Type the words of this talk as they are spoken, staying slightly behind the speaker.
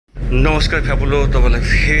नमस्कार फ्यापुलो, तपाईँलाई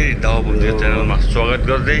फेरि दावा बोमजान च्यानलमा स्वागत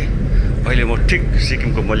गर्दै अहिले म ठिक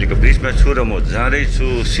सिक्किमको मल्लीको ब्रिजमा छु र म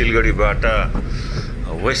जाँदैछु सिलगढीबाट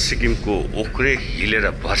वेस्ट सिक्किमको ओख्रे हिलेर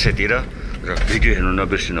भर्सेतिर र भिडियो हेर्नु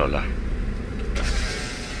नबिर्सिनु होला।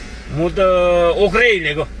 म त ओख्रे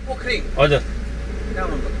हिँडेको। ओख्रे हजुर,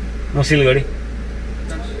 म सिलगढी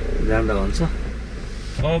जाँदा हुन्छ।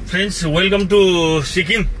 Friends, welcome to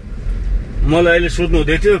Sikkim. मलाई अहिले सोध्नु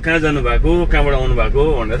हुँदै थियो कहाँ जानुभएको, कहाँबाट आउनु भएको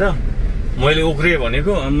भनेर। मैले ओख्रे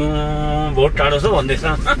भनेको, बहुत टाढो छ भन्दैछ।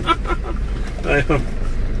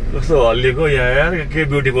 कस्तो हल्लिएको यार, के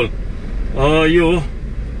ब्युटिफुल। यो हो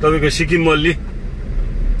तपाईँको सिक्किम मल्ली।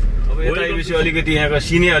 अब यता आएपछि अलिकति यहाँको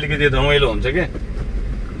सिने अलिकति रमाइलो हुन्छ क्या।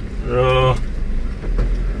 र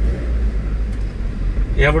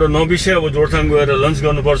यहाँबाट नबिर्से अब जोरथाङ गएर लन्च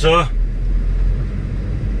गर्नुपर्छ।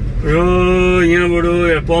 र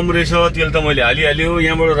यहाँबाट पम्प रहेछ, तेल त मैले हालिहाल्यो।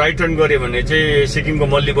 यहाँबाट राइट टर्न गऱ्यो भने चाहिँ सिक्किमको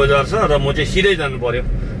मल्ली बजार छ र म चाहिँ सिधै जानु पर्यो।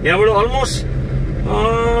 यहाँबाट अलमोस्ट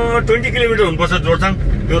 20 किलोमिटर हुनुपर्छ जोरथाङ।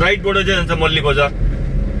 यो राइटबाट चाहिँ जान्छ मल्ली बजार।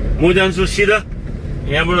 म जान्छु सिधा।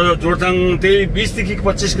 यहाँबाट जोरथाङ त्यही 20 देखि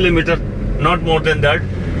 25 kilometre, not more than that.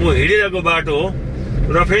 म हिँडिरहेको बाटो हो।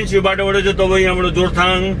 र फ्रेन्ड्स, यो बाटोबाट चाहिँ तपाईँ यहाँबाट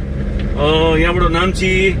जोरथाङ, यहाँबाट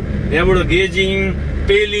नाम्ची, यहाँबाट गेजिङ,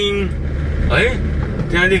 पेलिङ है,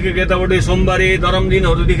 त्यहाँदेखि यताबाट सोमबारे,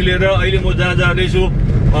 दरमदिनहरूदेखि लिएर अहिले म जहाँ जाँदैछु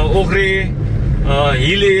ओख्रे,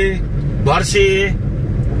 हिले, भर्से,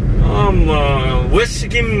 वेस्ट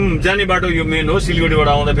सिक्किम जाने बाटो यो मेन हो। सिलगढीबाट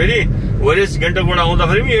आउँदाखेरि वेरेस गान्तोकबाट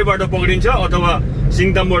आउँदाखेरि पनि यो बाटो पक्रिन्छ, अथवा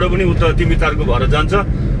सिङतामबाट पनि उत्तर तिमीतारको भएर जान्छ।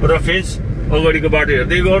 र फ्रेन्ड्स, अगाडिको बाटो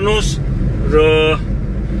हेर्दै गर्नुहोस्। र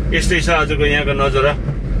यस्तै छ आजको यहाँको नजारा।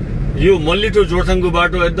 यो मल्ली टु जोरथाङको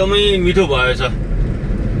बाटो एकदमै मिठो भएछ।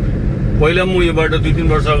 पहिला म यो बाटो 2-3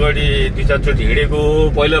 वर्ष अगाडि 2-4 चोटि हिँडेको।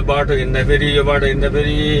 पहिला बाटो हिँड्दाखेरि, यो बाटो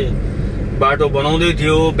हिँड्दाखेरि बाटो बनाउँदै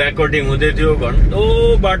थियो, ब्याककटिङ हुँदै थियो, घन्टो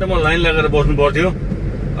बाटोमा लाइन लगाएर बस्नु पर्थ्यो।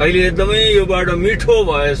 अहिले एकदमै यो बाटो मिठो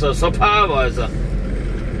भएछ, सफा भएछ,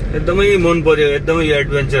 एकदमै मन पर्यो। एकदमै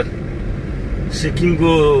एडभेन्चर।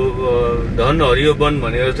 सिक्किमको धन हरियो वन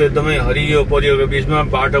भनेर चाहिँ एकदमै हरियो परियोको बिचमा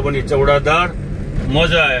बाटो पनि चौडादार,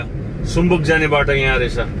 मजा आयो। सुम्बुक जाने बाटो यहाँ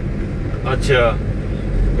रहेछ। अच्छा,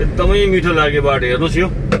 एकदमै मिठो लाग्यो बाटो। हेर्नुहोस्, यो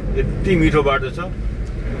यति मिठो बाटो छ।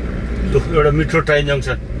 एउटा मिठो ट्राइन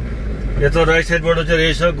जङ्सन। यता राइट साइडबाट चाहिँ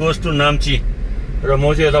रहेछ गोज टु नाम्ची। र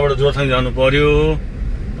म चाहिँ यताबाट जोरथाङ जानु पर्यो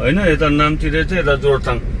होइन। यता नाम्ची रहेछ, यता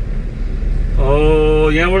जोरथाङ।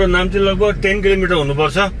 यहाँबाट नाम्ची लगभग 10 किलोमिटर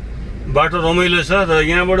हुनुपर्छ। बाटो रमाइलो छ। र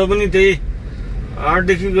यहाँबाट पनि त्यही 8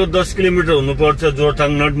 देखि 10 किलोमिटर हुनुपर्छ Jorethang,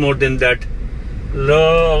 not more than that. र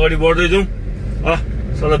अगाडि बढ्दै जाउँ।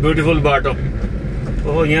 सल्लाह ब्युटिफुल बाटो।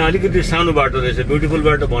 ओहो, यहाँ अलिकति सानो बाटो रहेछ। ब्युटिफुल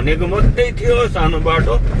बाटो भनेको मात्रै थियो, सानो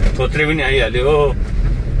बाटो थोत्रे पनि आइहाल्यो हो।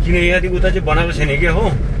 किन यहाँदेखि उता चाहिँ बनाएको छैन क्या हो,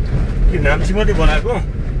 कि नाम्ची मात्रै बनाएको?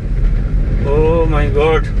 ओ माई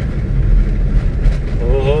गड।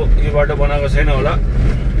 ओहो, यो बाटो बनाएको छैन होला।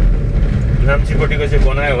 नाम्चीपट्टिको चाहिँ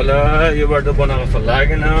बनायो होला। यो बाटो बनाएको जस्तो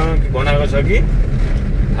लागेन। कि बनाएको छ कि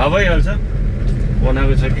थाहा भइहाल्छ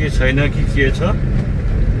बनाएको छ कि छैन कि के छ।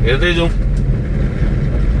 हेर्दै जाउँ।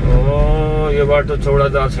 यो बाटो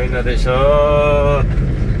चौडादार छैन रहेछ।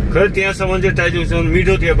 खै त्यहाँसम्म चाहिँ टाइजुङसम्म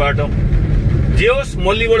मिठो थियो बाटो। जे होस्,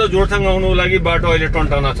 मल्लीबाट जोरथाङ आउनुको लागि बाटो अहिले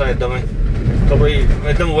टन्टना छ एकदमै। तपाईँ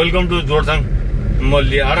एकदम वेलकम टु जोरथाङ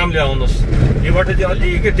मल्ली। आरामले आउनुहोस्। यो बाटो चाहिँ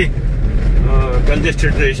अलिकति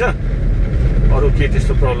कन्जेस्टेड रहेछ, अरू के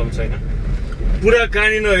त्यस्तो प्रब्लम छैन। पुरा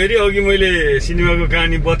कहानी नहेरी अघि मैले सिनेमाको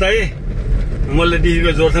कहानी बताएँ।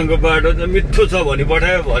 मल्लीदेखिको जोरथाङको बाटो चाहिँ मिठो छ भनी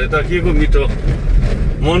पठायो। भरे त के को मिठो।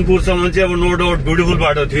 मनपुरसम्म चाहिँ अब नो डाउट ब्युटिफुल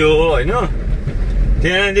बाटो थियो होइन।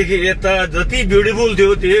 त्यहाँदेखि यता जति ब्युटिफुल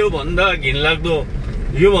थियो त्यो भन्दा घिनलाग्दो,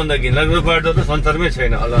 योभन्दा घिनलाग्दो बाटो त संसारमै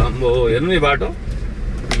छैन होला। अब हेर्नु नि बाटो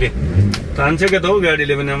ले तान्छ क्या त हौ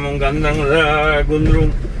गाडीले पनि। गान्दाङ गुन्द्रुङ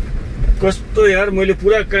कस्तो यार। मैले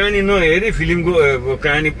पुरा कहानी नहेरी फिल्म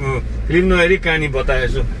नहेरी कहानी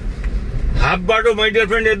बताएछु। हाफ बाटो माइ डियर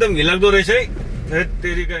फ्रेन्ड एकदम घिनलाग्दो रहेछ है।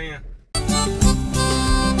 तेरिका यहाँ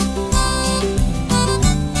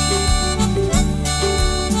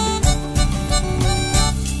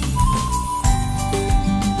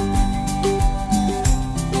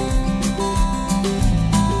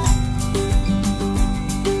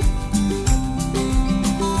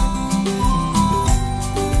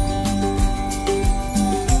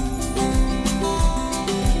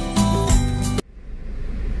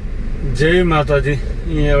जय माताजी।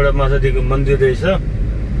 यहाँ एउटा माताजीको मन्दिर रहेछ।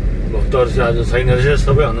 भक्तहरू चाहिँ आज छैन रहेछ,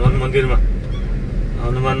 सबै हनुमान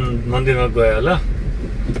मन्दिरमा गयो होला।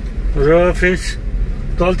 र फ्रेन्ड्स,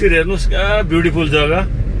 तलतिर हेर्नुहोस् क्या ब्युटिफुल जग्गा।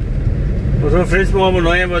 र फ्रेन्ड्स, म अब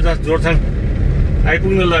नयाँ बजार जोरथाङ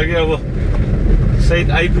आइपुग्न लागि अब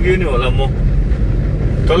सायद आइपुग्यो नि होला। म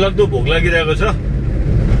तलग्दो भोक लागिरहेको छ,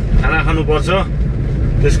 खाना खानुपर्छ।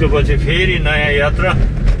 त्यसको पछि फेरि नयाँ यात्रा।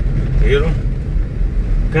 हेरौँ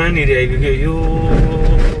कहाँनिर आइपुग्यो। यो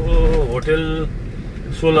होटल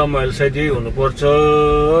 16 माइल सायद यही हुनुपर्छ।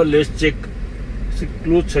 लेस चेक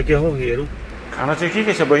क्लोज छ क्या हो। हेरौँ खाना चाहिँ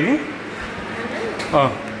के छ बहिनी?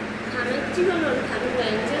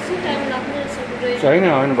 छैन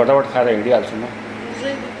होइन, भटाभट खाएर हिँडिहाल्छु म।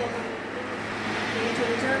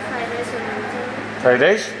 फ्राइड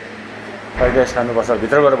राइस खानुपर्छ।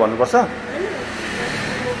 भित्र गएर भन्नुपर्छ।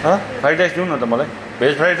 फ्राइड राइस दिउँ न त मलाई।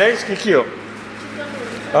 भेज फ्राइड राइस के हो?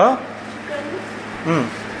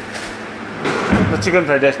 चिकन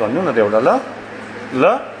फ्राइड राइस भनिदिउँ न त एउटा। ल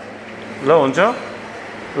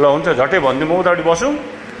हुन्छ झट्टै भनिदिउँ। म उतापट्टि बसौँ।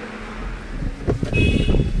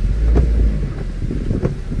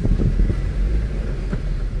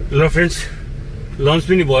 ल फ्रेन्ड्स, लन्च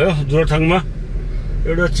पनि भयो जोरथाङमा।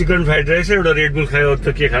 एउटा चिकन फ्राइड राइस र एउटा रेड बुल खायो।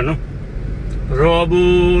 त के खानु। र अब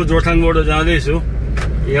जोरथाङबाट जाँदैछु।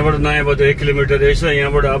 यहाँबाट नयाँ बजार 1 किलोमिटर रहेछ।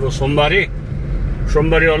 यहाँबाट अब सोमबारे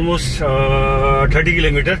अलमोस्ट 30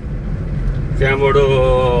 किलोमिटर। त्यहाँबाट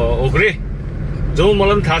ओख्रे जाउँ,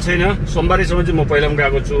 मलाई पनि थाहा छैन। सोमबारेसम्म चाहिँ म पहिला पनि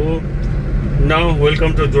गएको छु। नाउ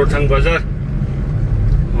वेलकम टु जोरथाङ बजार।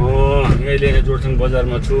 अहिले जोरथाङ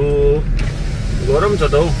बजारमा छु। गरम छ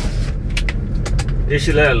त हौ,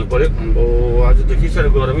 एसी लगाइहाल्नु पर्यो। अब आज त के साह्रो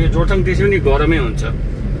गरम। यो जोरथाङ त्यसै पनि गरमै हुन्छ।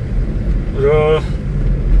 र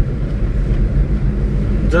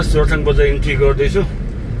जस्ट जोरथाङ बजार इन्ट्री गर्दैछु।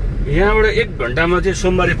 यहाँबाट 1 घन्टामा चाहिँ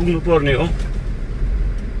सोमबारे पुग्नु पर्ने हो।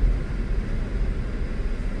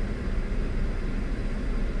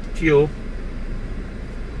 के हो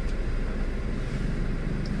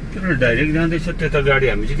किन डाइरेक्ट जाँदैछ त्यता गाडी?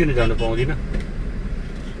 हामी चाहिँ किन जानु पाउँदैन?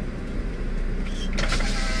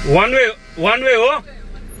 वान वे हो।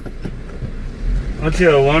 अच्छा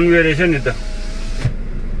वान वे रहेछ नि त।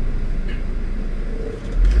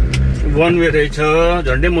 वान वे रहेछ।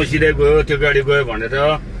 झन्डै म सिधै गयो, त्यो गाडी गयो भनेर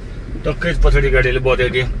टक्कै पछाडि गाडीले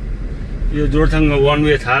बताइदियो। यो जोरथाङमा वान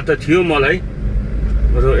वे थाहा त थियो मलाई।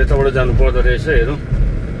 र यताबाट जानु पर्दो रहेछ। हेरौँ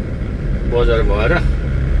बजार भएर।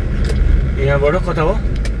 यहाँबाट कता हो?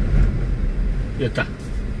 यता।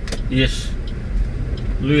 यस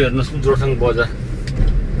लु हेर्नुहोस् जोरथाङ बजार।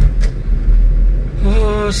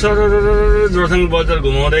 सर जोरथाङ बजार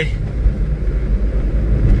घुमाउँदै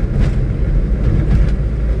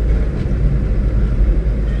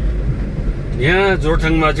यहाँ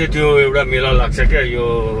जोरथाङमा चाहिँ त्यो एउटा मेला लाग्छ क्या। यो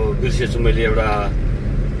बिर्सेछु मैले। एउटा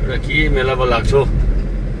के मेला पो लाग्छ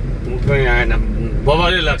मुखमै आएन।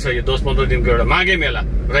 बबाले लाग्छ यो 10-15 दिनको एउटा माघे मेला।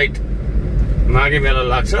 राइट, माघे मेला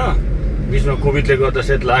लाग्छ। बिचमा कोभिडले गर्दा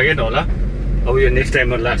सायद लागेन होला। अब यो नेक्स्ट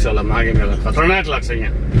टाइममा लाग्छ होला माघे मेला। खतरनाक लाग्छ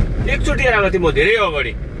यहाँ। एकचोटि आएको थिएँ म धेरै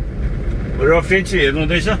अगाडि। र फ्रेन्ड्स हेर्नु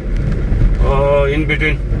हुँदैछ इन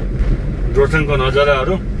बिट्विन जोरथाङको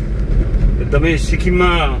नजाराहरू। एकदमै सिक्किममा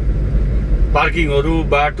पार्किङहरू,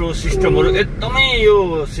 बाटो सिस्टमहरू एकदमै यो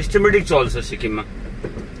सिस्टमेटिक चल्छ सिक्किममा।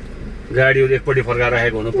 गाडीहरू एकपट्टि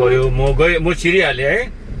फर्काइराखेको हुनु पर्यो। म छिरिहालेँ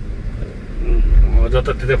है।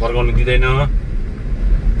 जताततै फर्काउनु दिँदैन।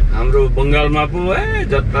 हाम्रो बङ्गालमा पो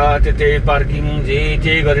जता त्यतै पार्किङ जे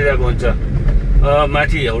त्यही गरिरहेको हुन्छ।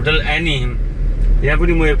 माथि होटल एनी, यहाँ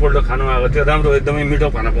पनि म एकपल्ट खानु आएको थियो। राम्रो एकदमै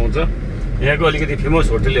मिठो खाना पाउँछ। यहाँको अलिकति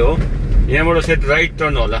फेमस होटल हो। यहाँबाट सायद राइट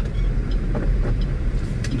टर्न होला।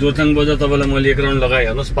 जोरथाङ बजार तपाईँलाई मैले 1 राउन्ड लगाएँ।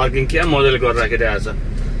 हेर्नुहोस् पार्किङ क्या मजाले गरेर राखिरहेको छ।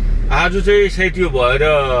 आज चाहिँ सायद यो भएर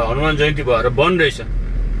हनुमान जयन्ती भएर बन्द रहेछ।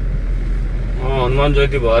 हनुमान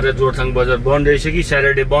जयन्ती भएर जोरथाङ बजार बन्द रहेछ कि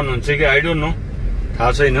स्याटरडे बन्द हुन्छ कि आई डोन्ट नो,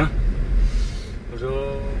 थाहा छैन। र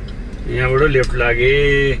यहाँबाट लेफ्ट लागे।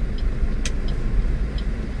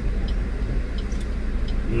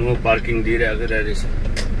 नो पार्किङ दिइरहेको रहेछ।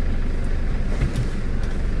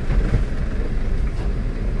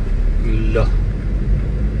 ल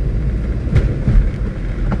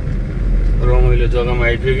रमाइलो जग्गामा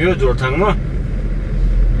आइपुग्यो जोरथाङमा।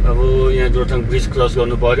 अब यहाँ जोरथाङ ब्रिज क्रस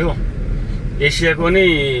गर्नु पर्यो। एसियाको नै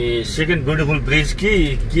सेकेन्ड ब्युटिफुल ब्रिज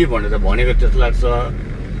के भनेर भनेको जस्तो लाग्छ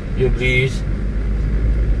यो ब्रिज।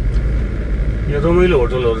 यो रमाइलो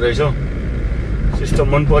होटलहरू रहेछ। सिस्टम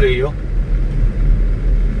मन पर्यो यो।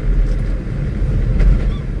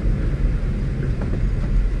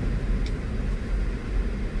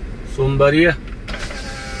 सोमबारिया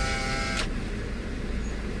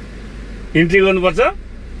इन्ट्री गर्नुपर्छ।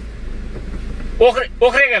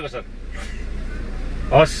 ओख्रै गएको सर।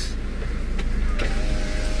 हस्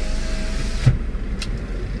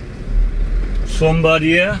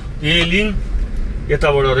सोमबारिया पेलिङ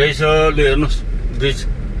यताबाट रहेछ। लु हेर्नुहोस् ब्रिज,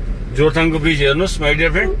 जोरथाङको ब्रिज हेर्नुहोस् माई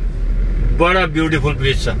डियर फ्रेन्ड। बडा ब्युटिफुल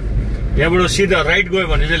ब्रिज छ। यहाँबाट सिधा राइट गयो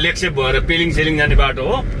भने चाहिँ लेकसेप भएर पेलिङ सेलिङ जाने बाटो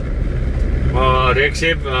हो।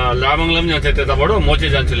 रेकसेप लामङलाम जान्छ त्यताबाट, म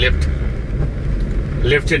चाहिँ जान्छु लेफ्ट।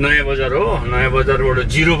 लेफ्ट चाहिँ नयाँ बजार हो। नयाँ बजारबाट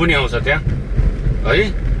 0 पनि आउँछ त्यहाँ है।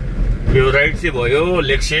 यो राइट चाहिँ भयो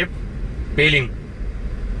लेकसेप पेलिङ।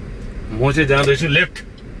 म चाहिँ जाँदैछु लेफ्ट।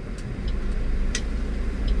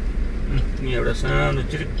 यहाँ एउटा सानो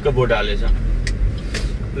चिरिक्क बोर्ड हालेछ।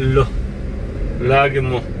 ल लाग्यो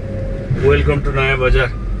म। वेलकम टु नयाँ बजार।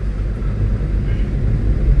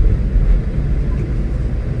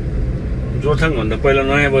 जोरथाङ भन्दा पहिला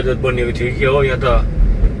नयाँ बजार बनिएको थियो कि हो? यहाँ त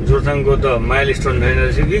जोरथाङको त माइल स्टोन छैन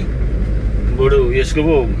रहेछ कि, बरु यसको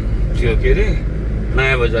पो थियो के अरे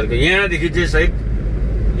नयाँ बजारको। यहाँदेखि चाहिँ सायद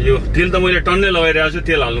यो तेल त मैले टन्नै लगाइरहेको छु,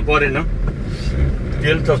 तेल हाल्नु परेन।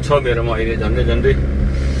 तेल त छ मेरोमा अहिले, झन्डै झन्डै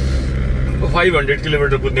 500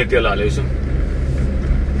 किलोमिटर कुद्ने तेल हालेको छु।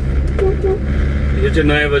 यो चाहिँ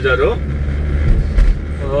नयाँ बजार हो।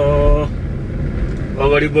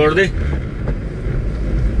 अगाडि बढ्दै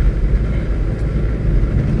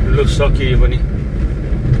लु सकियो यो पनि।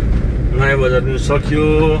 नयाँ बजार पनि सकियो।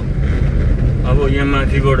 अब यहाँ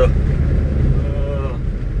माथिबाट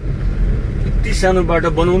यति सानो बाटो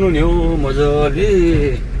बनाउनु नि हो मजाले।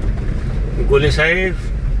 गोले साहेब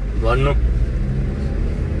भन्नु।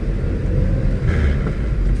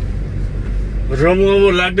 र म अब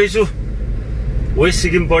लाग्दैछु वेस्ट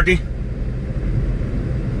सिक्किमपट्टि।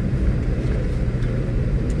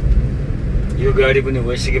 यो गाडी पनि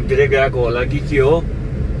वेस्ट सिक्किमतिरै गएको होला कि के हो?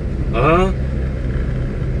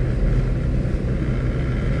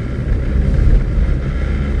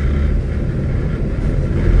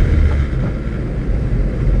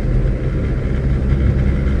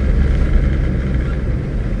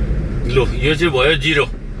 लो यो चाहिँ भयो 0।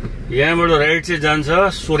 यहाँबाट राइट चाहिँ जान्छ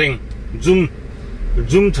सोरेङ।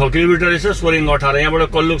 जुम 6 किलोमिटर रहेछ, सोरेङ 18।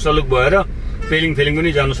 यहाँबाट कल्लुक सल्लुक भएर पेलिङ फेलिङ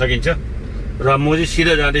पनि जानु सकिन्छ। र म चाहिँ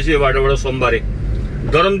सिधा जाँदैछु यो बाटोबाट सोमबारे।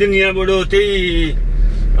 दरमदिन यहाँबाट त्यही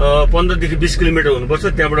 15 देखि 20 किलोमिटर हुनुपर्छ।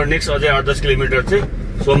 त्यहाँबाट नेक्स्ट अझै 8-10 किलोमिटर चाहिँ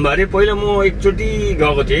सोमबारे। पहिला म एकचोटि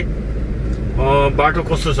गएको थिएँ, बाटो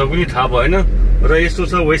कस्तो छ पनि थाहा भएन। र यस्तो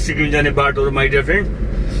छ वेस्ट सिक्किम जाने बाटोहरू माइ डियर फ्रेन्ड।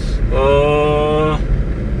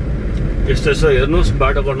 यस्तो छ हेर्नुहोस्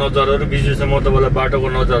बाटोको नजाराहरू। बिचमा म तपाईँलाई बाटोको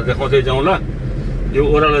नजारा देखाउँदै जाउँला। यो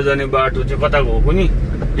ओह्रालो जाने बाटो चाहिँ कताको हो पनि,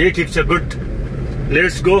 यही ठिक छ। Good,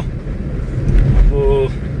 let's go.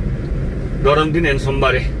 Daramdin and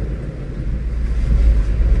सोमबारे।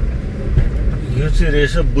 यो चाहिँ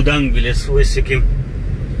रहेछ बुदाङ भिलेज वेस्ट सिक्किम।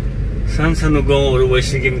 सानो गाउँहरू वेस्ट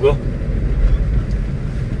सिक्किमको।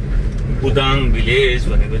 बुदाङ भिलेज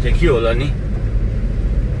भनेको चाहिँ के होला नि?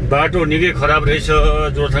 बाटो निकै खराब रहेछ।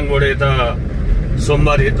 जोरथाङबाट यता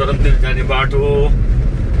सोमबारे दरमदिन जाने बाटो।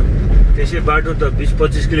 त्यसै बाटो त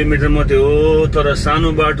 20-25 किलोमिटर मात्रै हो, तर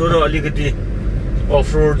सानो बाटो र अलिकति अफ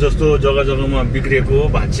रोड जस्तो जग्गा जग्गामा बिग्रेको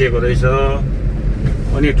भाँचिएको रहेछ।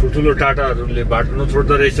 अनि ठुल्ठुलो टाटाहरूले बाटो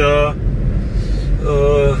नछोड्दो रहेछ।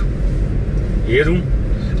 हेरौँ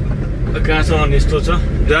कहाँसम्म यस्तो छ।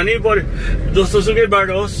 जानै पर्यो, जस्तो सुकै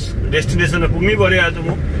बाटो होस् डेस्टिनेसनमा पुग्नै पर्यो आज म,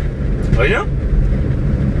 होइन?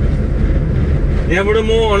 यहाँबाट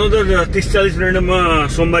म अनदर 30-40 मिनटमा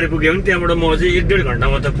सोमबारे पुग्यो भने त्यहाँबाट म अझै 1-1.5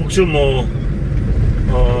 घन्टामा त पुग्छु म।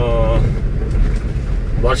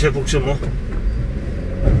 भर्से पुग्छु म।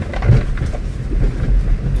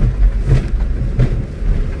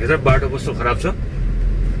 हेर बाटो कस्तो खराब छ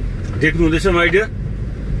देख्नु हुँदैछ माइ डियर।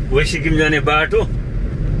 वेस्ट सिक्किम जाने बाटो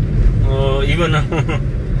इभन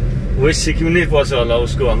वेस्ट सिक्किम नै पर्छ होला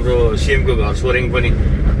उसको, हाम्रो सिएमको घर सोरेङ पनि।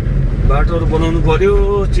 बाटोहरू बनाउनु पर्यो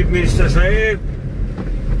चिफ मिनिस्टर साहेब।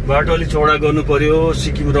 बाटो अलिक चौडा गर्नु पर्यो।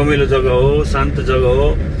 सिक्किम रमाइलो जग्गा हो, शान्त जग्गा हो।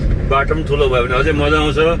 बाटो पनि ठुलो भयो भने अझै मजा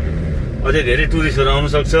आउँछ, अझै धेरै टुरिस्टहरू आउन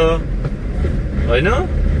सक्छ, होइन?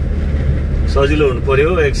 सजिलो हुनु पर्यो,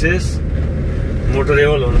 एक्सेस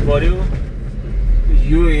मोटरेबल हुनु पर्यो।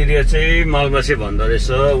 यो एरिया चाहिँ मालबासे भन्दो रहेछ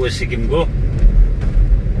वेस्ट सिक्किमको।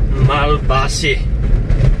 मालबासे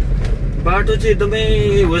बाटो चाहिँ एकदमै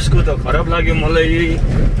वेस्टको त खराब लाग्यो मलाई।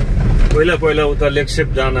 पहिला पहिला उता लेकसेप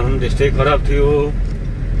जान पनि त्यस्तै खराब थियो,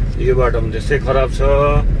 यो बाटो पनि त्यस्तै खराब छ।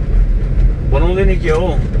 बनाउँदैन के हो?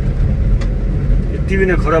 यति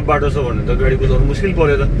बिना खराब बाटो छ भने त गाडी कुदाउनु मुस्किल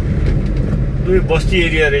पर्यो त। दुई बस्ती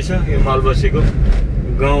एरिया रहेछ यो मालबासेको।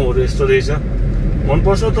 गाउँहरू यस्तो रहेछ,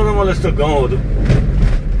 मनपर्छ तर मलाई यस्तो गाउँहरू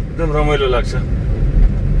एकदम रमाइलो लाग्छ।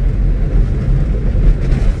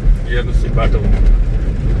 हेर्नुहोस्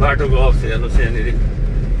बाटोको अवस्था हेर्नुहोस्, यहाँनिर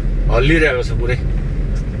हल्लिरहेको छ पुरै।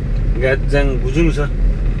 गाजाङ गुजुङ छ।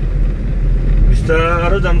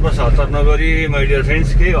 बिस्तारो जानुपर्छ, हतार नगरी माइ डियर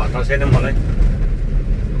फ्रेन्ड्स। केही हतार छैन मलाई।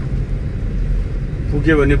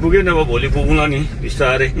 पुग्यो भने पुग्यो, नभए भोलि पुगौँला नि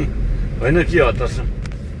बिस्तारै। होइन के हतार छ।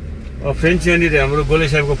 फ्रेन्च यहाँनिर हाम्रो गोले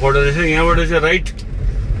साहेबको फोटो रहेछ। यहाँबाट चाहिँ राइट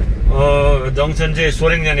जङ्सन चाहिँ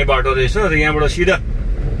सोरेङ जाने बाटो रहेछ र यहाँबाट सिधा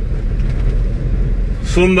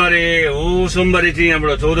सोमबारे हो। सोमबारे चाहिँ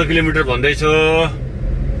यहाँबाट 14 किलोमिटर भन्दैछ।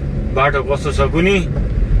 बाटो कस्तो छ कुनी,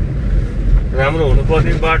 राम्रो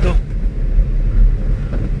हुनुपर्ने बाटो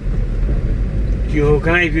के हो।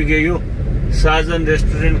 कहाँ आइपुग्यो यो? साजन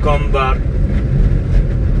रेस्टुरेन्ट कम बार।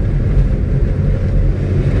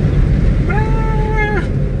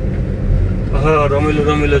 रमाइलो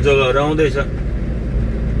रमाइलो जग्गाहरू आउँदैछ।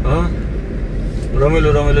 रमाइलो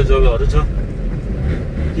रमाइलो जग्गाहरू छ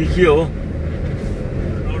के हो।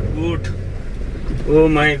 Not good. Oh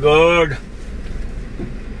my God,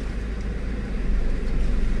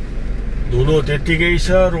 धुलो त्यत्तिकै छ।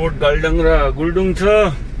 रोड गाल्डङ र गुल्डुङ छ।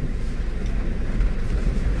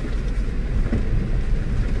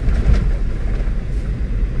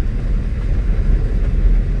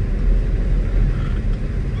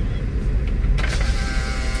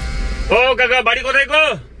 ओ काका बाडी कोथायको?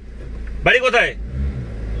 बाडी कोथाय?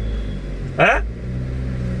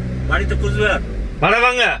 বাড়ি তো কুচবিহার।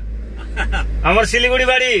 ভাড়াভাঙ্গা আমার শিলিগুড়ি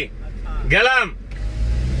বাড়ি। গেলাম,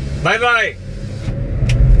 বাই বাই।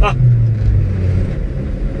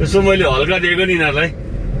 यसो मैले हल्का दिएको नि यिनीहरूलाई,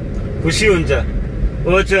 खुसी हुन्छ। ओ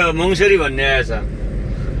अच्छा मङ्सेरी भन्ने आएछ।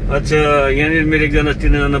 अच्छा यहाँनिर मेरो एकजना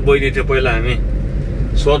 3जना बहिनी थियो। पहिला हामी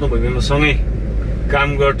स्वर्ण भूमिमा सँगै काम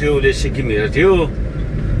गर्थ्यो। उसले सिक्किम हेर्थ्यो।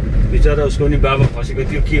 बिचरा उसको नि बाबा फसेको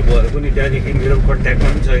थियो, के भयो पनि त्यहाँदेखि मेरो कन्ट्याक्टमा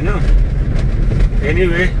पनि छैन।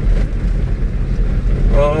 एनिवे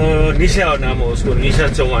निशा नाम हो उसको, निशा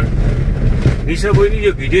चौहान। निशा बहिनी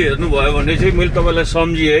यो भिडियो हेर्नुभयो भने चाहिँ मैले तपाईँलाई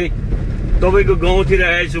सम्झेँ है। तपाईँको गाउँतिर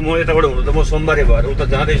आएछु म। यताबाट हुनु त म सोमबारे भएर उता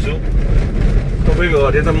जाँदैछु। तपाईँको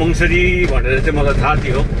घर यता मङ्सरी भनेर चाहिँ मलाई थाहा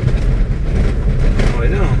थियो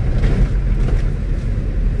होइन।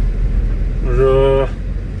 र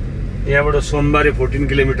यहाँबाट सोमबारे 14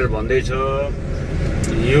 किलोमिटर भन्दैछ।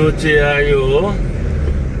 यो चाहिँ आयो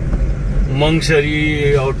मङ्सरी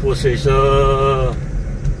आउटपोस्ट रहेछ।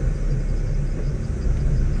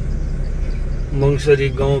 मङ्सरी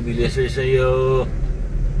गाउँ भिलेज रहेछ यो।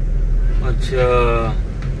 अच्छा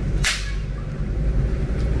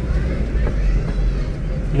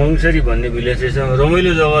मङ्सरी भन्ने भिलेज रहेछ।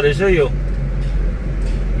 रमाइलो जग्गा रहेछ यो।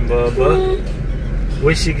 बाबा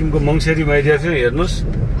वेस्ट सिक्किमको मङ्सरीमा आइदिएको थियो। हेर्नुहोस्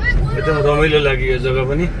एकदम रमाइलो लाग्यो यो जग्गा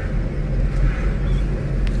पनि।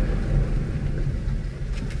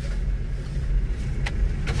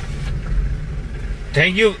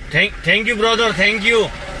 Thank you brother, thank you.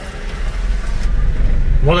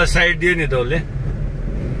 मलाई साइड दियो नि त उसले।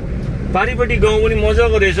 पारिपट्टि गाउँ पनि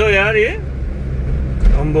मजाको रहेछ यार।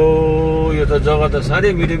 अम्बो यो त जग्गा त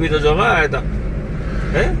साह्रै मिठो मिठो जग्गा आयो त।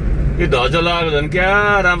 यो ध्वजा लगाएको झन् क्या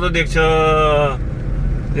राम्रो देख्छ।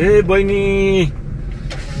 बहिनी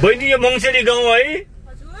बहिनी यो मङ्सरी गाउँ है?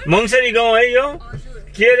 मङ्सरी गाउँ है यो?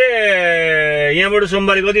 के अरे यहाँबाट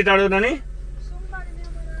सोमबारे कति टाढो नानी?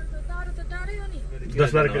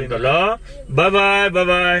 10-12 किलोमिटर। ल by by by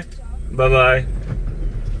by by by.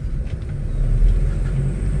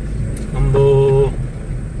 अम्बो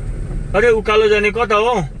अरे उकालो जाने कता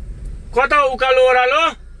हो? कता हो उकालो ओह्रालो?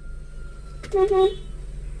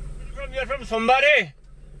 From Sombare?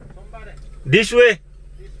 This way?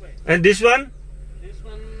 And this one? This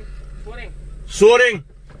one Soring. Soring.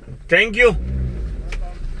 Thank you.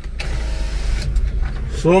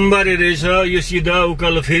 सोमबारे रहेछ यो। सिधा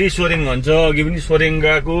उकालो फेरि सोरेङ भन्छ। अघि पनि सोरेङ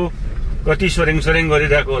गएको, कति सोरेङ सोरेङ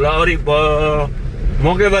गरिरहेको होला। अरे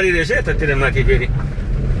मकैबारी रहेछ यतातिर माथि। फेरि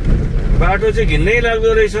बाटो चाहिँ घिन्नै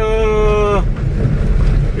लाग्दो रहेछ।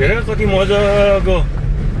 हेर कति मजाको।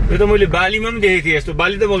 यो त मैले बालीमा पनि देखेको थिएँ यस्तो।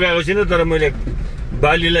 बाली त म गएको छैन, तर मैले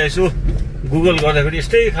बालीलाई यसो गुगल गर्दाखेरि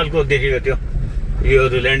यस्तै खालको देखेको थियो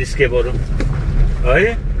योहरू ल्यान्डस्केपहरू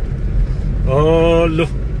है। लु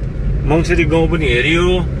मङ्सरी गाउँ पनि हेरियो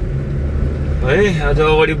है। आज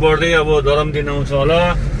अगाडि बढ्दै अब दरमदिन आउँछ होला।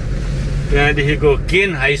 त्यहाँदेखिको केन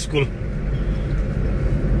high school.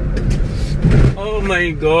 Oh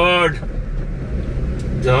my God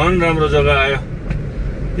झन् राम्रो जग्गा आयो।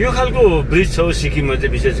 यो खालको ब्रिज छ सिक्किममा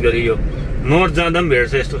चाहिँ विशेष गरी। यो नर्थ जाँदा पनि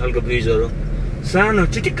भेट्छ यस्तो खालको ब्रिजहरू। सानो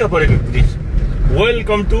चिटिक्क परेको bridge.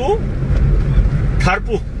 Welcome to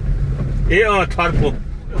थार्पु। थार्पु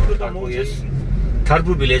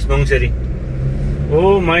थार्पु village मङ्सरी। Oh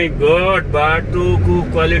my God बाटोको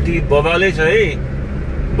क्वालिटी बबालै छ है।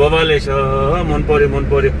 बबालै छ। मन पर्यो मन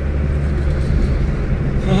पर्यो।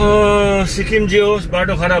 सिक्किम जे होस्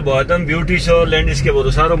बाटो खराब भयो त ब्युटी छ। ल्यान्डस्केपहरू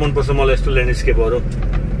साह्रो मनपर्छ मलाई यस्तो ल्यान्डस्केपहरू।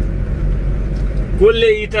 कसले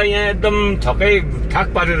इटा यहाँ एकदम ठक्कै ठाक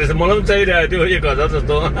पारेको रहेछ। मलाई पनि चाहिरहेको थियो 1000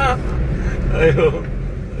 जस्तो।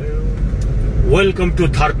 वेलकम टु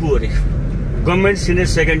थार्पु अरे गभर्मेन्ट सिनियर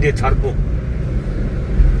सेकेन्डरी थार्पु।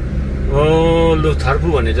 लु थार्पु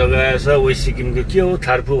भन्ने जग्गा आएछ वेस्ट सिक्किमको। के हो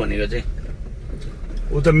थार्पु भनेको चाहिँ?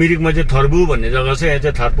 उता मिरिकमा चाहिँ थर्बु भन्ने जग्गा छ, यहाँ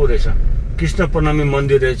चाहिँ थार्पु रहेछ। कृष्ण प्रणामी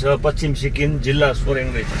मन्दिर रहेछ, पश्चिम सिक्किम जिल्ला सोरेङ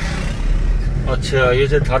रहेछ। अच्छा यो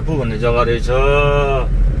चाहिँ थार्पु भन्ने जग्गा रहेछ।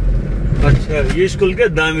 अच्छा यो स्कुल क्या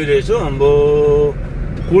दामी रहेछ हौ, हाम्रो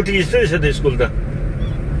कोठी जस्तै रहेछ त स्कुल त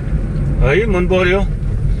है। मन पर्यो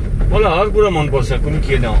मलाई, हर कुरा मन पर्छ, कुनै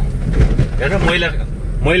के न हेर।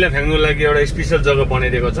 मैला फ्याँक्नुको लागि एउटा स्पेसल जग्गा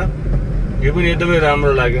बनाइदिएको छ, यो पनि एकदमै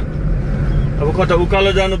राम्रो लाग्यो। अब कता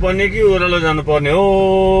उकालो जानुपर्ने कि ओह्रालो जानुपर्ने हो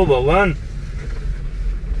भगवान।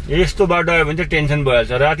 यस्तो बाटो आयो भने चाहिँ टेन्सन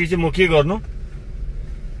भइहाल्छ। राति चाहिँ म के गर्नु?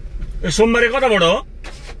 ए सोमबारे कताबाट हो?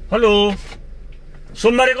 हेलो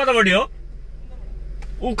सोमबारे कताबाट हो?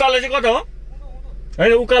 उकालो चाहिँ कता हो?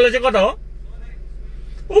 होइन उकालो चाहिँ कता हो?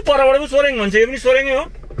 ऊ परबाट पनि सोरेङ भन्छ, यो पनि सोरेङै हो।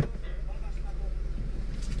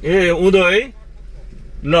 ए उँधो है।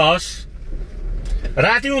 ल हस्,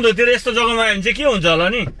 राति उँधोतिर यस्तो जग्गामा आयो भने चाहिँ के हुन्छ होला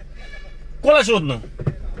नि? कसलाई सोध्नु?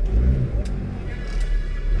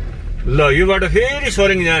 ल यो बाटो फेरि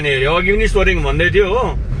सोरेङ जाने अरे। अघि पनि सोरेङ भन्दै थियो हो,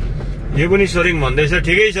 यो पनि सोरेङ भन्दैछ।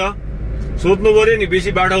 ठिकै छ, सोध्नु पर्यो नि,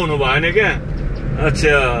 बेसी बाटो हुनु भएन क्या।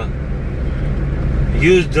 अच्छा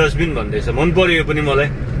युज डस्टबिन भन्दैछ, मन पर्यो यो पनि मलाई।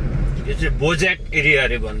 यो चाहिँ बोज्याक एरिया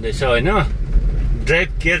अरे भन्दैछ होइन। ड्राइभ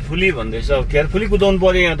केयरफुली भन्दैछ। केयरफुली कुदाउनु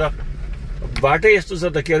पर्यो, यहाँ त बाटै यस्तो छ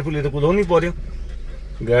त केयरफुली त कुदाउनै पर्यो।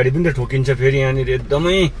 गाडी पनि त ठोकिन्छ फेरि यहाँनिर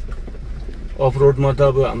एकदमै। अफ रोडमा त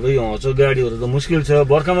अब हाम्रो यो हँचो गाडीहरू त मुस्किल छ।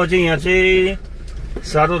 बर्खामा चाहिँ यहाँ चाहिँ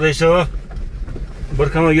साह्रो रहेछ।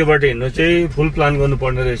 बर्खामा यो बाटो हिँड्नु चाहिँ फुल प्लान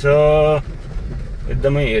गर्नुपर्ने रहेछ,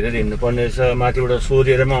 एकदमै हेरेर हिँड्नुपर्ने रहेछ। माथिबाट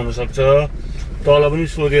सोधेर पनि आउनुसक्छ, तल पनि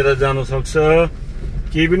सोधेर जानु सक्छ,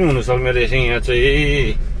 केही पनि हुन सक्ने रहेछ यहाँ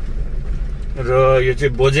चाहिँ। र यो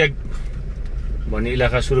चाहिँ बोज्याक भन्ने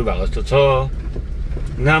इलाका सुरु भएको जस्तो छ।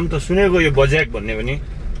 नाम त सुनेको यो बोज्याक भन्ने पनि।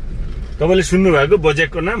 तपाईँले सुन्नुभएको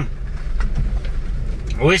बोज्याकको नाम?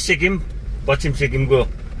 वेस्ट सिक्किम पश्चिम सिक्किमको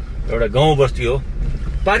एउटा गाउँ बस्ती हो।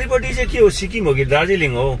 पारिपट्टि चाहिँ के हो, सिक्किम हो कि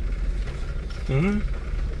दार्जिलिङ हो?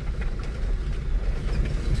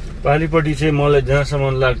 पारिपट्टि चाहिँ मलाई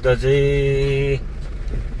जहाँसम्म लाग्दा चाहिँ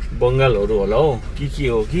बङ्गालहरू होला हो कि के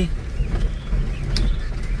हो कि।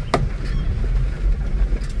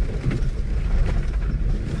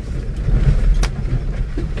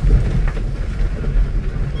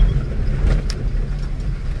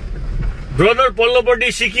 ब्रदर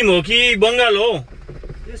पल्लोपट्टि सिक्किम हो कि बङ्गाल हो?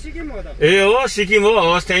 सिक्किम हो त। ए हो सिक्किम हो,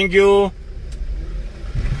 हस् थ्याङ्क यू।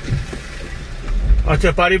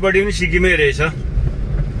 अच्छा पारिपट्टि पनि सिक्किमै रहेछ।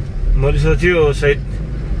 मैले सोच्यो सायद।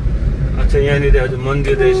 अच्छा यहाँनिर हजुर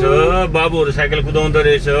मन्दिर रहेछ, बाबुहरू साइकल कुदाउँदो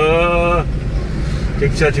रहेछ।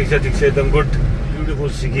 ठिक छ ठिक छ ठिक छ, एकदम गुड ब्युटिफुल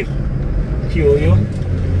सिक्किम। के हो यो?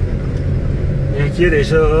 यहाँ के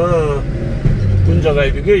रहेछ? कुन जग्गा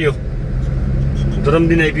आइपुग्यो यो?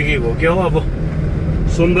 दरमदिन आइपुगेको हो क्या हो? अब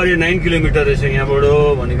सोमबारे 9 किलोमिटर रहेछ यहाँबाट,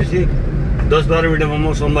 भनेपछि 10-12 मिनटमा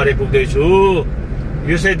म सोमबारे पुग्दैछु।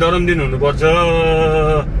 यो चाहिँ दरमदिन हुनुपर्छ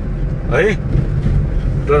है,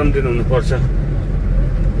 दरमदिन हुनुपर्छ।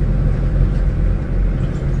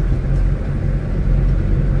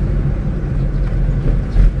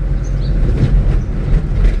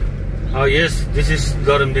 यस दिस इज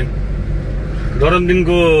दरमदिन।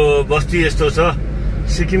 दरमदिनको बस्ती यस्तो छ,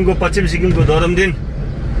 सिक्किमको पश्चिम सिक्किमको दरमदिन।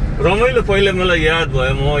 रमाइलो, पहिला मलाई याद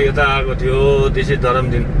भयो, म यता आएको थियो, त्यसै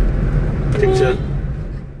दरमदिन। ठिक छ,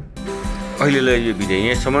 अहिलेलाई यो भिडियो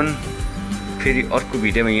यहाँसम्म। फेरि अर्को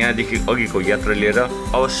भिडियोमा यहाँदेखि अघिको यात्रा लिएर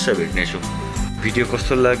अवश्य भेट्नेछु। भिडियो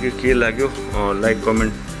कस्तो लाग्यो, के लाग्यो, लाइक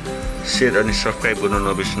कमेन्ट सेयर अनि सब्सक्राइब गर्न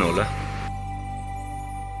नबिर्सनु होला।